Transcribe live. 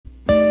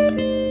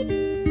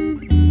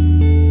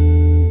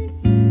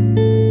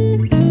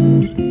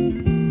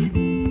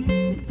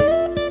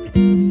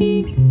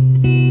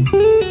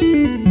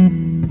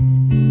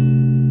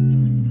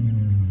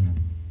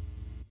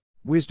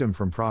Wisdom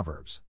from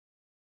Proverbs.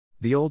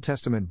 The Old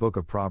Testament book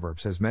of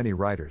Proverbs has many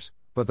writers,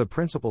 but the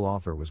principal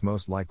author was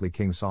most likely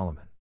King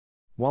Solomon.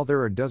 While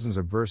there are dozens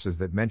of verses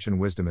that mention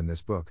wisdom in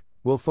this book,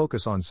 we'll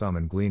focus on some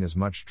and glean as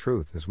much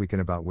truth as we can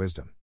about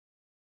wisdom.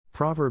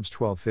 Proverbs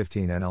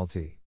 12:15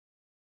 NLT.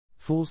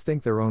 Fools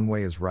think their own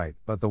way is right,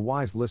 but the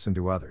wise listen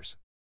to others.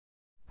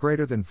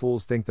 Greater than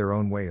fools think their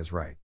own way is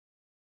right.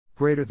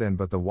 Greater than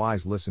but the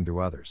wise listen to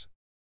others.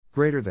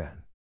 Greater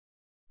than.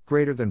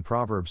 Greater than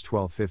Proverbs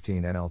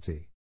 12:15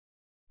 NLT.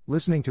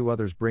 Listening to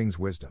others brings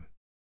wisdom.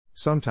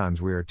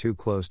 Sometimes we are too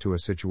close to a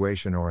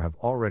situation or have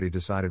already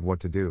decided what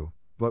to do,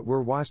 but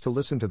we're wise to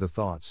listen to the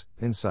thoughts,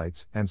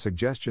 insights, and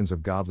suggestions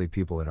of godly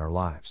people in our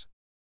lives.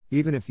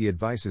 Even if the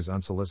advice is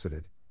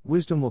unsolicited,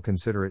 wisdom will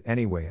consider it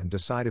anyway and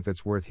decide if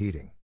it's worth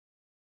heeding.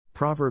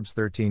 Proverbs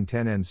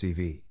 13:10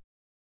 NCV.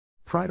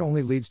 Pride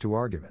only leads to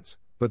arguments,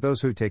 but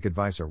those who take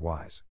advice are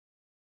wise.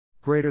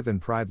 Greater than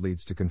pride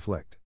leads to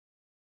conflict.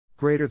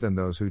 Greater than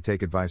those who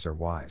take advice are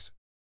wise.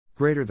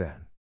 Greater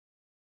than.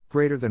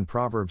 Greater than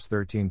Proverbs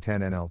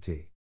 13:10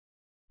 NLT.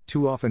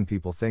 Too often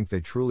people think they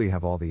truly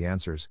have all the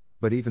answers,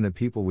 but even the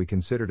people we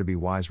consider to be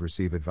wise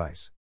receive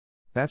advice.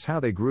 That's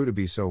how they grew to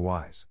be so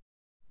wise.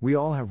 We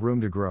all have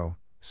room to grow,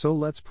 so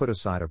let's put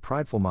aside a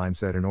prideful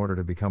mindset in order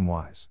to become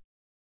wise.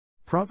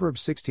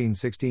 Proverbs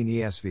 16:16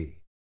 ESV.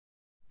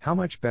 How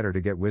much better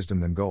to get wisdom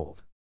than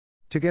gold?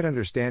 To get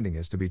understanding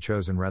is to be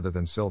chosen rather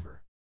than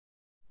silver.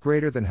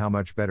 Greater than how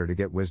much better to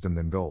get wisdom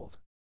than gold?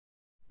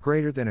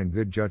 Greater than and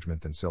good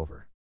judgment than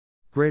silver.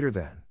 Greater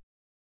than.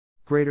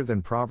 Greater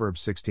than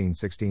Proverbs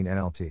 16:16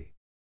 NLT.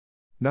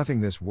 Nothing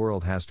this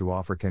world has to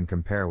offer can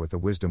compare with the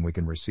wisdom we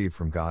can receive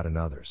from God and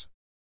others.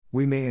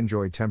 We may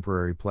enjoy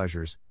temporary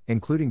pleasures,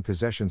 including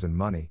possessions and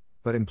money,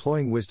 but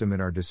employing wisdom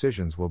in our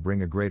decisions will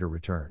bring a greater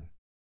return.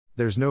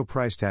 There's no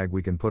price tag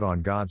we can put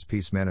on God's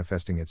peace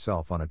manifesting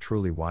itself on a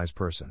truly wise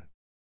person.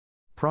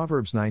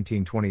 Proverbs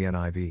 19:20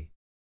 NIV.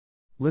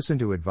 Listen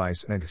to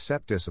advice and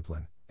accept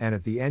discipline, and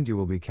at the end you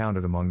will be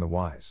counted among the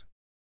wise.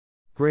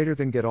 Greater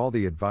than get all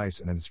the advice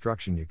and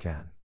instruction you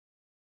can.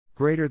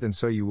 Greater than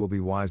so you will be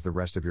wise the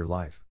rest of your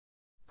life.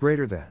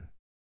 Greater than.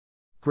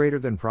 Greater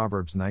than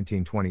Proverbs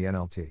 19:20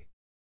 NLT.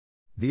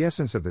 The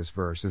essence of this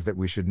verse is that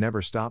we should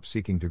never stop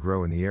seeking to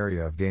grow in the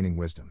area of gaining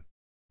wisdom.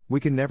 We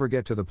can never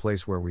get to the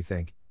place where we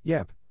think,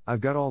 yep,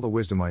 I've got all the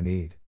wisdom I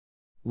need.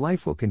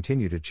 Life will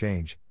continue to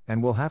change,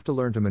 and we'll have to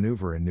learn to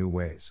maneuver in new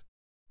ways.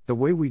 The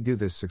way we do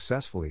this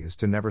successfully is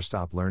to never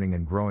stop learning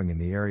and growing in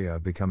the area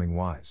of becoming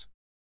wise.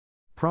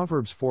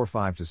 Proverbs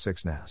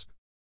 4:5-6 NASB.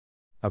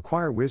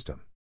 Acquire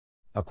wisdom.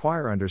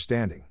 Acquire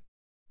understanding.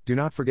 Do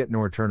not forget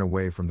nor turn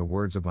away from the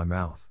words of my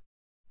mouth.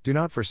 Do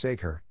not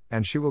forsake her,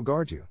 and she will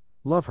guard you.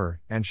 Love her,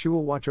 and she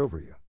will watch over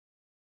you.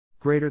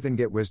 Greater than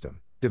get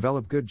wisdom,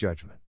 develop good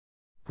judgment.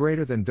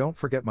 Greater than don't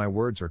forget my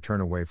words or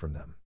turn away from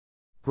them.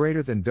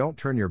 Greater than don't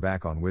turn your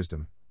back on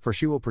wisdom, for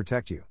she will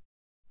protect you.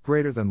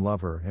 Greater than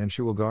love her, and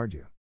she will guard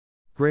you.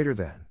 Greater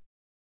than.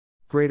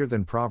 Greater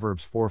than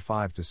Proverbs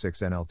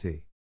 4:5-6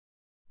 NLT.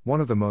 One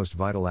of the most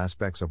vital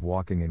aspects of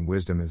walking in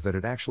wisdom is that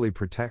it actually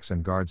protects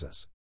and guards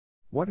us.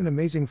 What an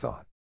amazing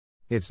thought!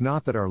 It's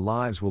not that our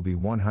lives will be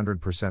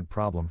 100%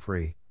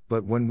 problem-free,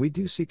 but when we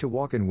do seek to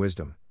walk in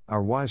wisdom,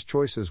 our wise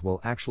choices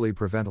will actually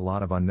prevent a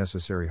lot of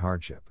unnecessary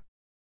hardship.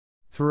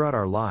 Throughout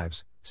our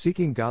lives,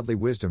 seeking godly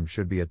wisdom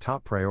should be a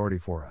top priority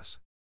for us.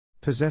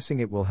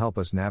 Possessing it will help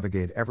us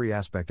navigate every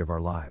aspect of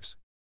our lives.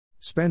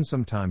 Spend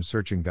some time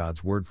searching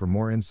God's Word for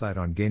more insight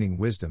on gaining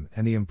wisdom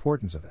and the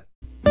importance of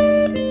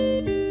it.